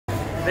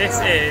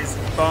This is,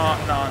 bar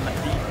none,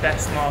 the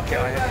best market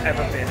I have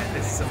ever been in.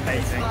 This is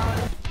amazing.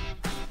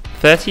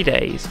 30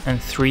 days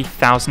and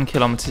 3,000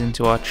 kilometres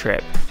into our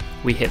trip,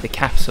 we hit the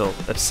capital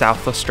of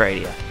South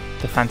Australia,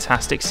 the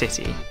fantastic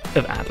city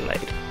of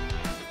Adelaide.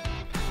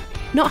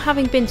 Not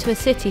having been to a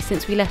city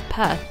since we left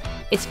Perth,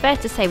 it's fair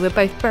to say we're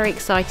both very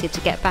excited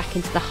to get back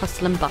into the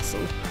hustle and bustle.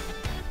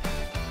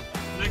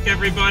 Look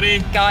everybody!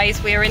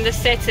 Guys, we're in the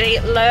city.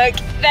 Look,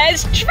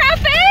 there's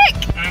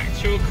traffic!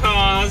 Actual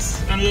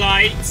cars and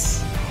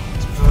lights.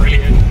 It's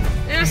brilliant.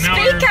 There's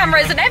speed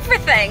cameras and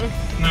everything.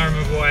 Now I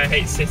remember why I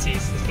hate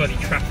cities. There's bloody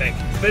traffic.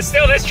 But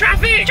still there's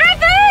traffic!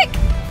 Traffic!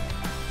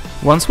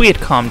 Once we had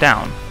calmed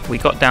down, we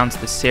got down to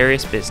the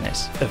serious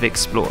business of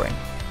exploring.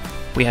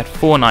 We had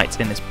 4 nights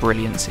in this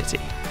brilliant city,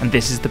 and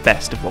this is the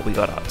best of what we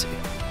got up to.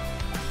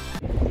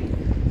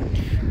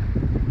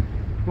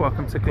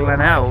 Welcome to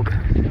Glenelg.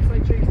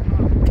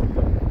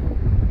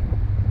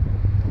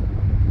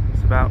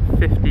 It's about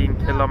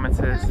 15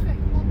 kilometres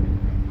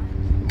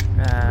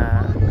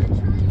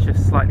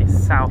just slightly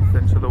south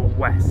and to the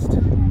west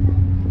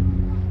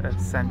of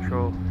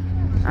central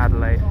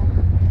Adelaide.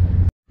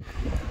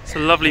 It's a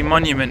lovely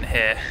monument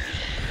here.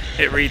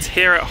 It reads,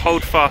 "Here at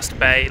Holdfast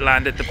Bay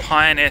landed the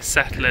pioneer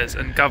settlers,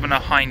 and Governor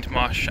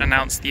Hindmarsh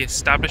announced the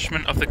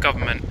establishment of the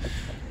government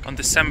on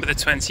December the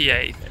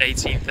 28th,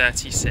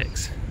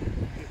 1836.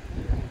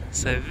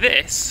 So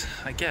this,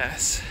 I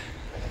guess,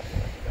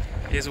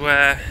 is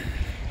where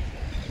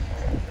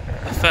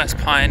the first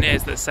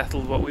pioneers that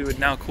settled what we would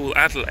now call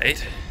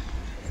Adelaide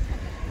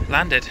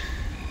landed.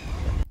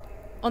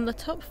 On the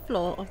top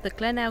floor of the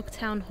Glenelg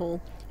Town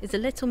Hall is a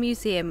little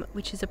museum,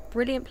 which is a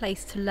brilliant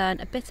place to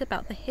learn a bit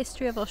about the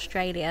history of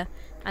Australia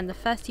and the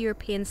first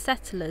European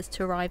settlers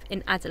to arrive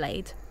in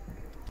Adelaide.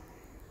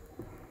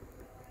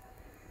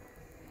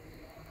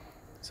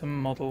 It's a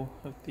model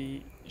of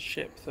the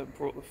ship that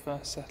brought the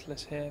first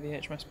settlers here, the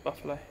HMS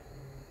Buffalo.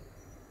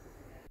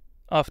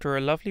 After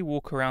a lovely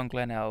walk around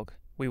Glenelg,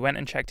 we went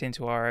and checked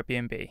into our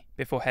Airbnb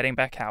before heading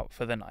back out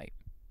for the night.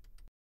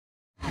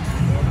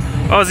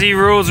 Aussie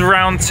Rules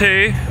Round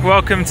 2,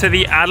 welcome to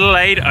the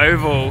Adelaide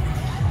Oval.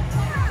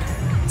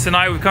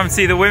 Tonight we've come to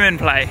see the women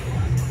play.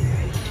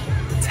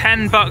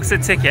 $10 a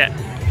ticket.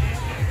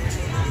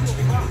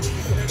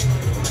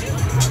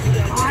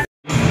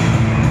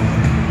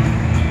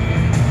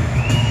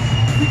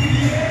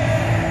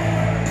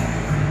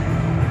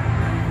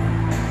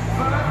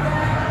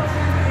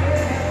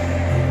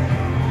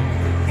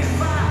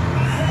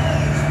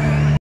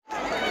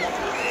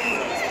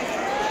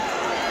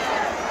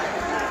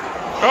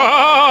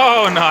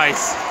 Oh,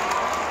 nice.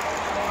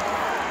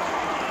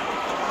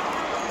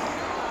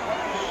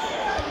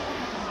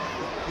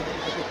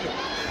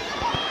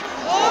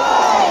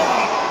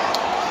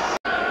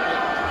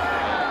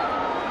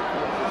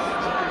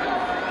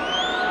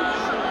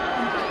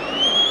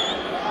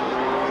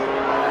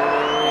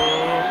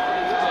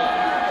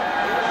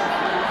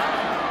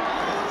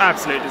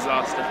 Absolute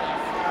disaster.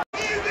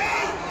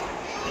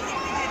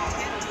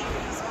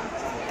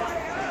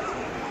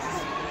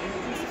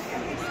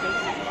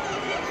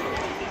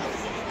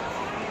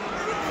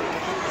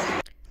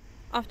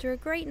 After a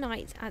great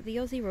night at the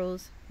Aussie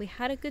Rules, we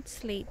had a good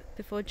sleep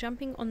before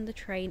jumping on the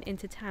train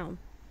into town.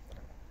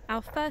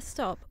 Our first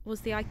stop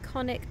was the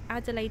iconic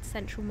Adelaide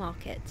Central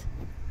Market.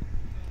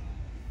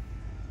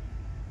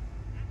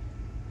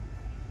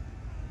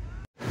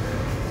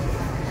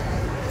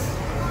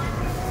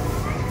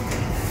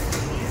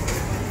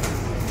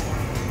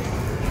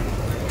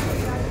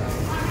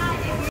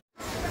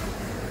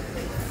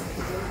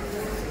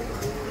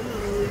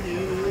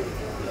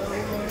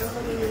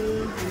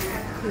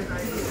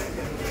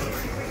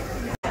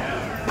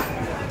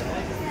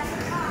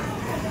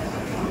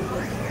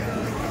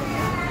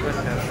 Look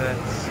at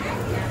this.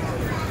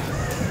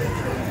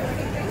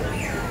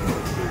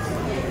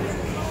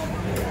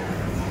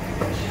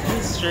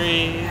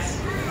 Pastries.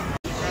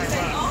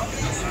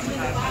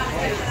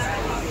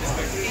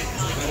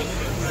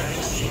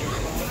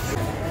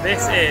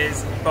 This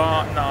is,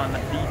 bar none, the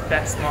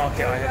best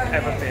market I have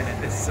ever been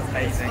in. This is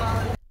amazing.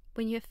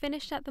 When you have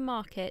finished at the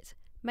market,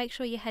 make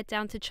sure you head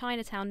down to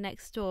Chinatown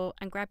next door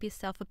and grab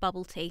yourself a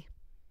bubble tea.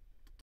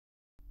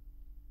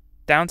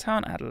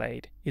 Downtown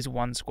Adelaide is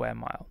 1 square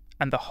mile,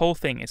 and the whole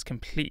thing is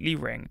completely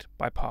ringed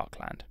by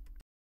parkland.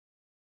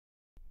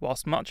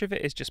 Whilst much of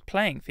it is just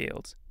playing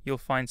fields, you'll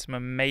find some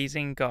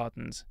amazing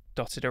gardens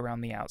dotted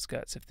around the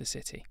outskirts of the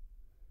city.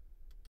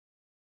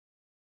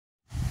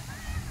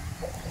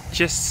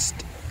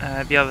 Just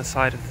the other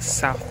side of the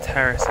South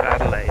Terrace of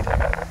Adelaide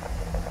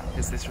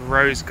is this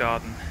rose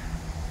garden,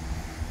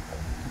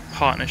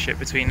 partnership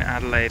between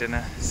Adelaide and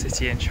a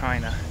city in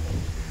China,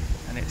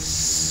 and it's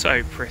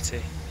so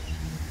pretty.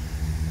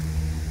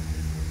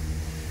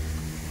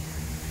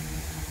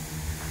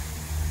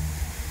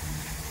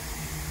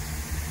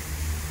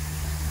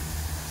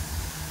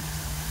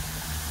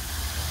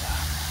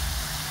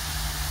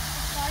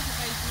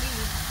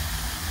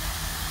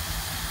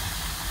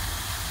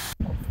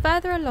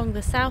 Further along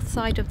the south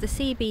side of the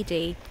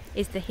CBD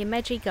is the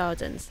Himeji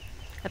Gardens,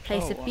 a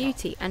place of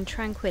beauty and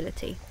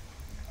tranquility.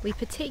 We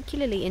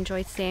particularly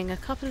enjoyed seeing a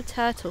couple of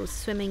turtles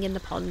swimming in the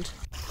pond.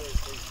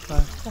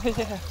 Oh,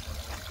 yeah.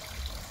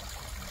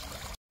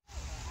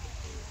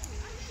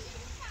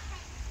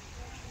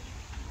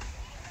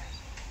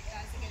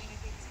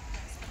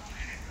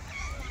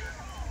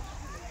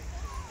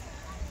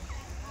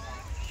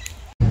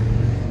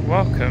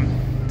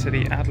 Welcome to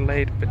the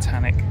Adelaide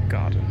Botanic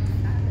Garden.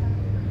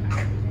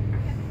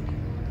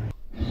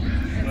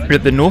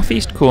 At the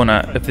northeast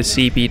corner of the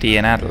CBD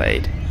in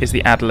Adelaide is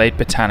the Adelaide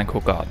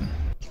Botanical Garden.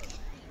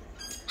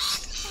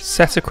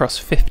 Set across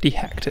 50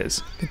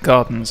 hectares, the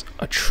gardens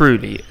are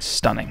truly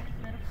stunning.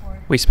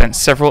 We spent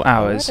several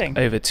hours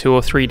over 2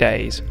 or 3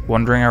 days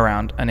wandering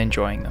around and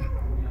enjoying them.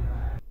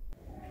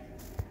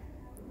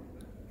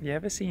 You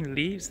ever seen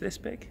leaves this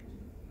big?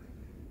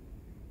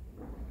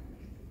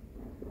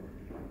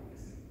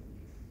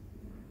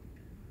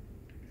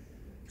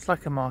 It's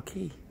like a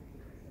marquee.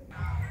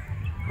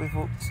 We've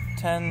walked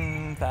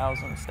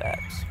 10,000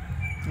 steps.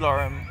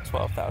 Lauren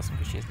 12,000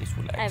 because she has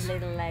little legs. I have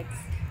little legs.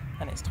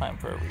 And it's time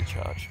for a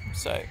recharge.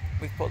 So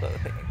we've pulled out the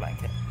picnic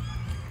blanket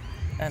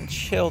and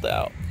chilled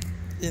out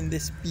in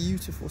this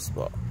beautiful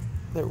spot.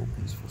 They're all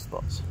beautiful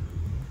spots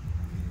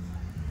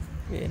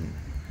in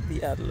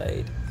the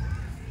Adelaide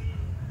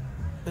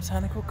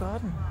Botanical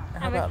Garden.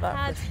 How about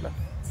that, Priscilla?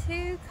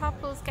 2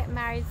 couples get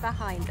married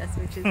behind us,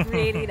 which is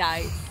really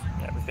nice.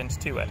 Yeah, we've been to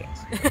 2 weddings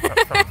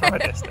from a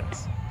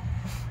distance.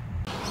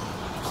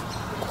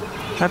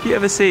 Have you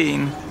ever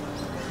seen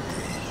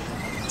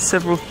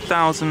several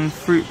thousand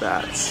fruit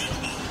bats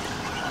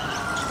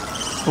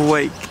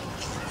awake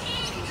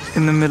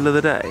in the middle of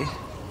the day,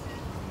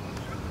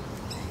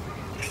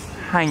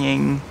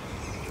 hanging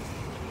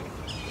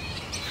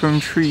from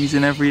trees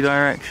in every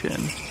direction,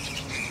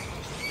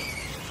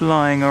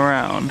 flying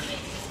around?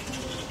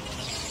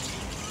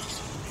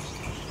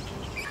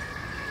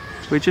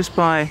 We're just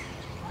by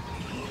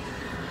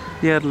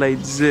the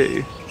Adelaide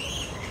Zoo.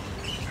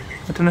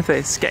 I don't know if they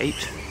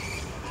escaped.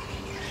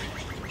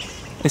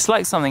 It's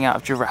like something out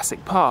of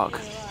Jurassic Park.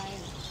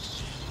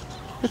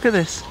 Look at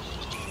this.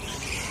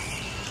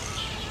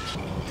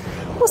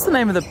 What's the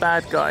name of the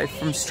bad guy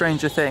from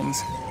Stranger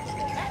Things?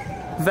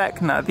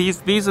 Vecna.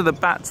 These are the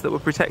bats that were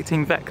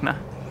protecting Vecna.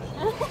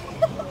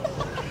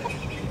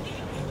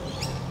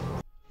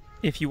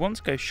 If you want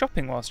to go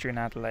shopping whilst you're in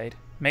Adelaide,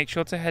 make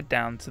sure to head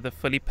down to the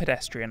fully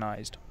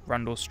pedestrianised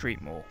Rundle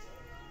Street Mall.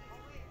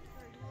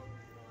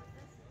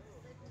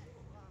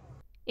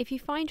 If you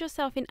find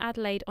yourself in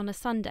Adelaide on a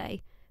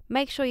Sunday,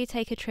 make sure you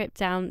take a trip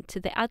down to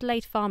the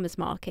Adelaide Farmers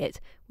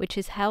Market, which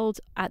is held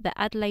at the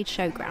Adelaide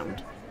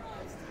Showground.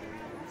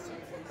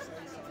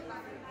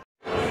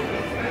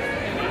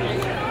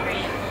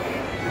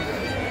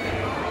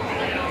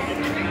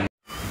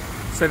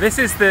 So this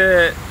is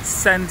the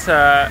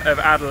centre of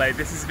Adelaide.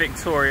 This is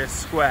Victoria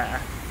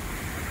Square.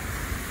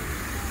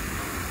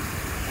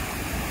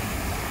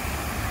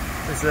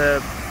 There's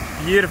a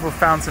beautiful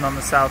fountain on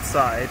the south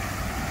side.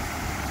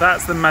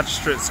 That's the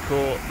Magistrates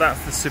Court,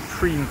 that's the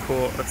Supreme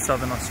Court of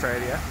Southern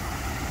Australia.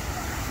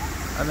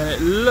 And then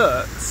it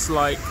looks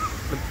like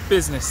the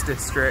business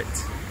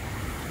district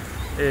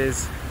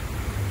is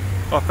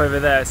off over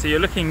there. So you're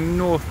looking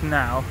north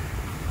now,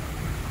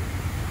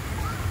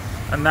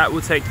 and that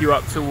will take you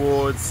up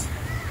towards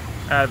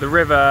the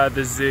river,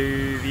 the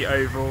zoo, the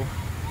Oval.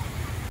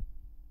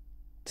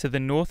 To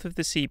the north of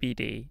the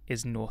CBD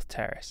is North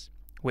Terrace,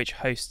 which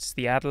hosts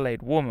the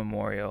Adelaide War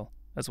Memorial,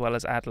 as well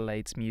as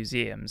Adelaide's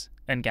museums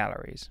and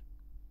galleries.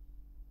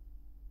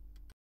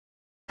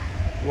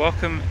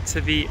 Welcome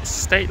to the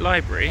State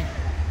Library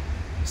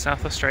of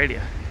South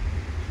Australia.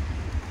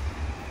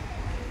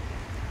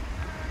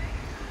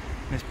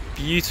 This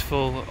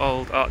beautiful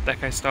old Art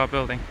Deco style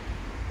building.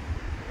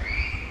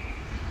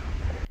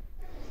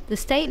 The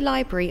State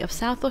Library of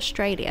South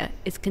Australia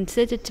is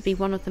considered to be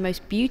one of the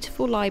most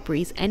beautiful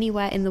libraries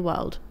anywhere in the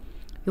world.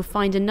 You'll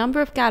find a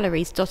number of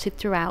galleries dotted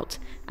throughout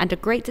and a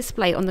great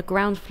display on the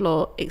ground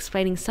floor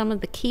explaining some of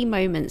the key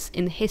moments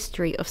in the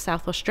history of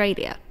South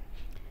Australia.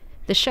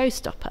 The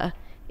showstopper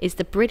is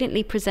the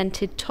brilliantly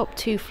presented top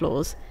 2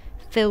 floors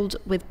filled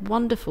with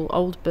wonderful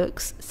old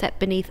books set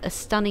beneath a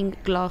stunning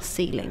glass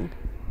ceiling.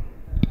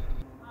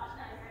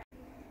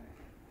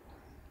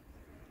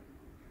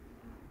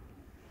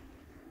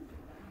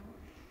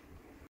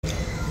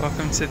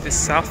 Welcome to the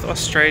South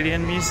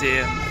Australian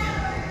Museum.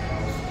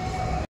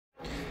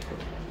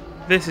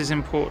 This is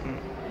important.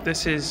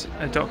 This is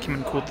a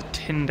document called the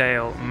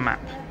Tyndale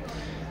Map,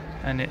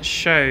 and it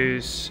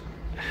shows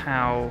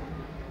how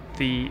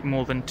the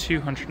more than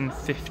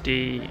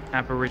 250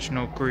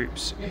 Aboriginal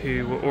groups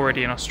who were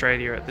already in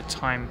Australia at the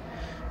time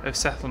of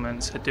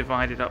settlements had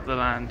divided up the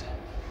land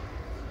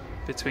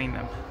between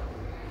them.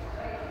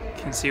 You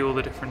can see all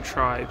the different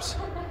tribes,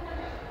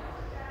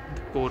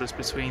 the borders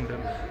between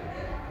them.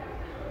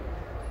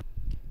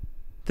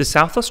 The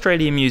South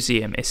Australia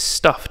Museum is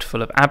stuffed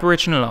full of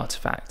Aboriginal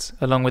artefacts,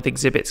 along with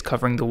exhibits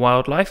covering the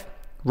wildlife,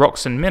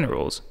 rocks and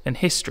minerals, and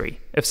history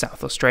of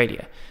South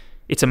Australia.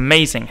 It's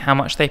amazing how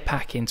much they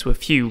pack into a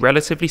few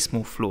relatively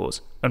small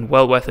floors, and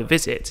well worth a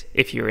visit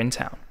if you're in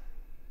town.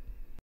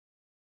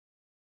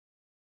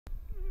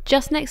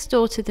 Just next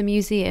door to the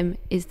museum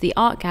is the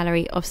Art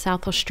Gallery of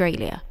South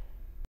Australia.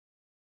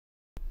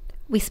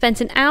 We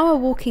spent an hour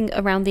walking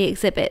around the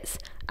exhibits,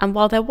 and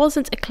while there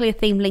wasn't a clear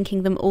theme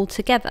linking them all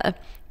together,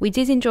 we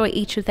did enjoy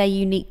each of their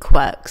unique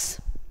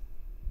quirks.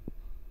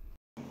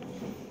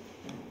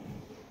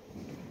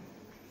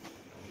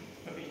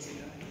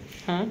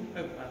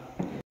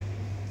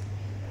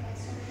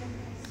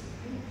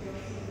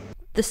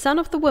 The son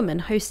of the woman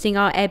hosting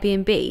our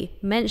Airbnb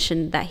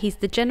mentioned that he's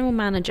the general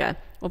manager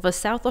of a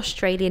South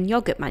Australian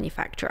yogurt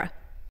manufacturer.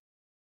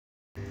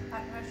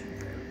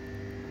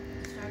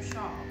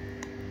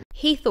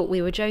 He thought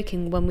we were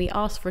joking when we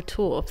asked for a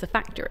tour of the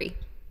factory.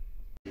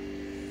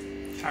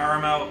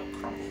 Caramel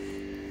crumble.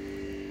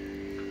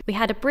 We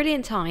had a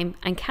brilliant time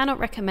and cannot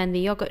recommend the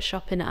yogurt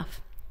shop enough.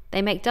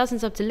 They make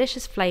dozens of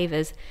delicious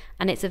flavours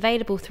and it's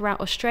available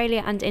throughout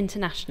Australia and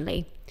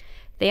internationally.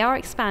 They are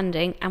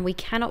expanding and we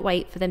cannot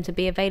wait for them to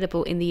be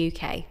available in the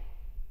UK.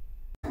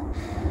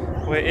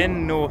 We're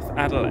in North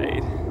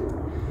Adelaide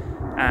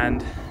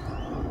and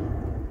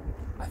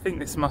I think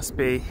this must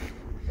be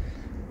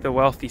the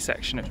wealthy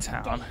section of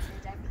town.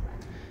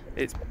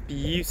 It's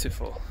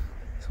beautiful.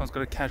 Someone's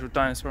got a casual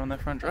dinosaur on their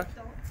front drive.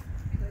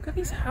 Look at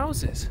these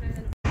houses.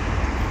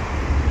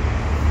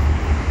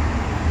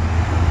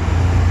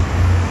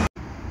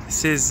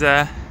 This is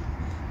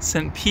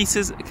St.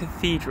 Peter's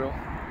Cathedral.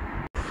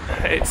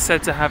 It's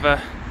said to have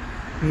a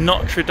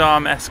Notre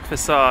Dame-esque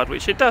facade,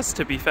 which it does,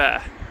 to be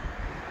fair.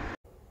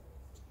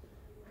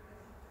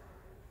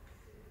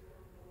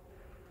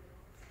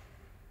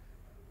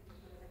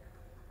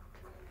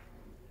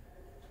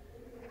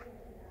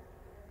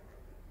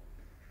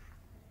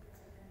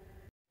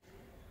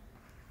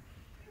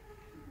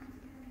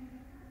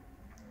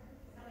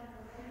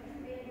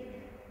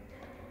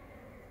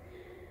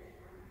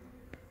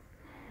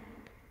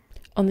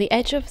 On the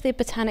edge of the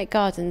Botanic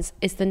Gardens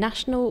is the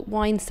National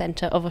Wine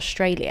Centre of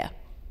Australia.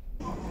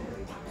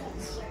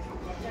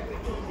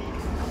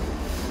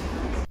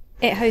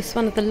 It hosts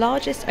one of the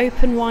largest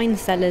open wine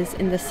cellars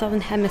in the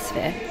Southern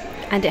Hemisphere,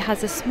 and it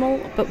has a small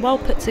but well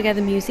put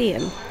together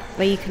museum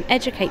where you can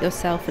educate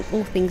yourself on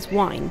all things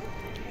wine,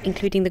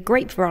 including the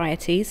grape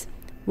varieties,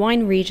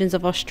 wine regions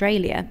of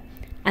Australia,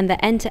 and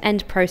the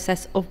end-to-end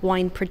process of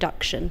wine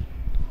production.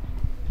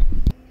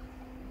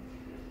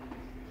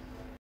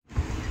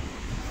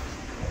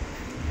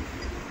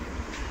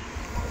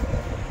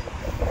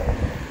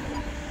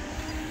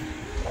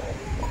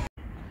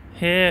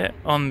 Here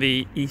on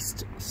the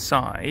east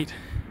side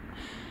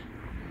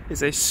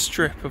is a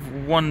strip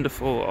of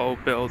wonderful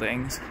old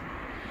buildings,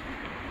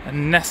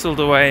 and nestled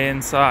away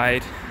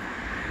inside,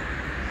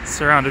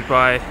 surrounded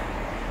by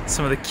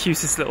some of the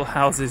cutest little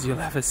houses you'll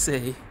ever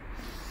see,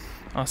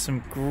 are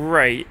some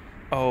great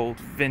old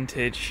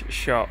vintage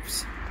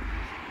shops.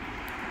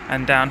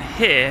 And down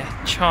here,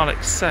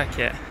 Charlotte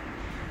Circuit,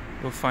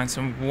 you'll find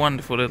some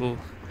wonderful little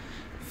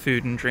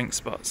food and drink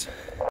spots.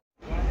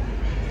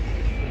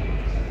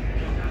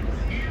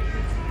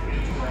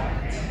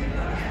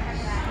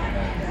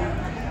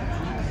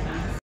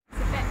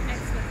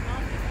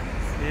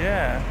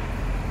 Yeah.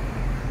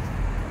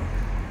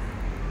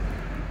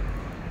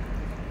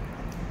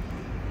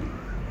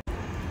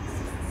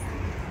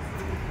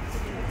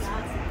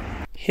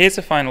 Here's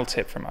a final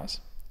tip from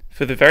us.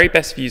 For the very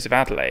best views of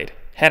Adelaide,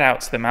 head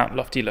out to the Mount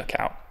Lofty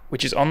Lookout,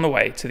 which is on the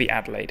way to the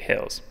Adelaide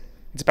Hills.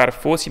 It's about a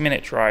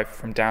 40-minute drive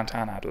from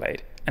downtown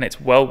Adelaide, and it's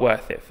well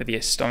worth it for the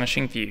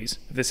astonishing views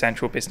of the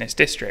central business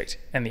district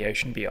and the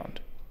ocean beyond.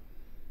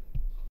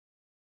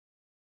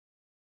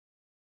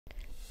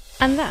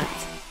 And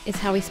that is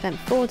how we spent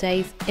 4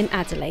 days in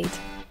Adelaide.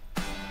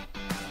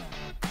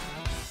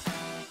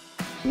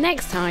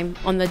 Next time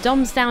on the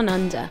Doms Down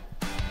Under.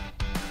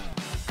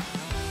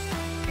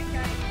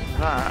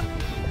 That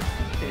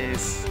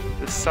is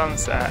the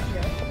sunset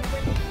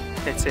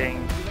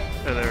hitting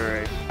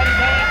Uluru.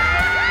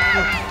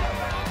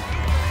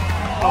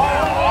 Oh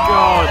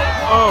God!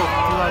 Oh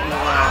bloody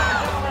hell!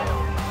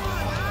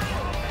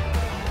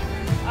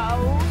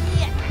 Oh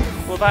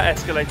yes! Well, that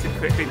escalated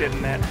quickly,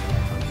 didn't it?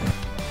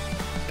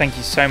 Thank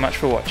you so much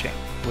for watching.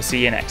 We'll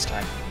see you next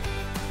time.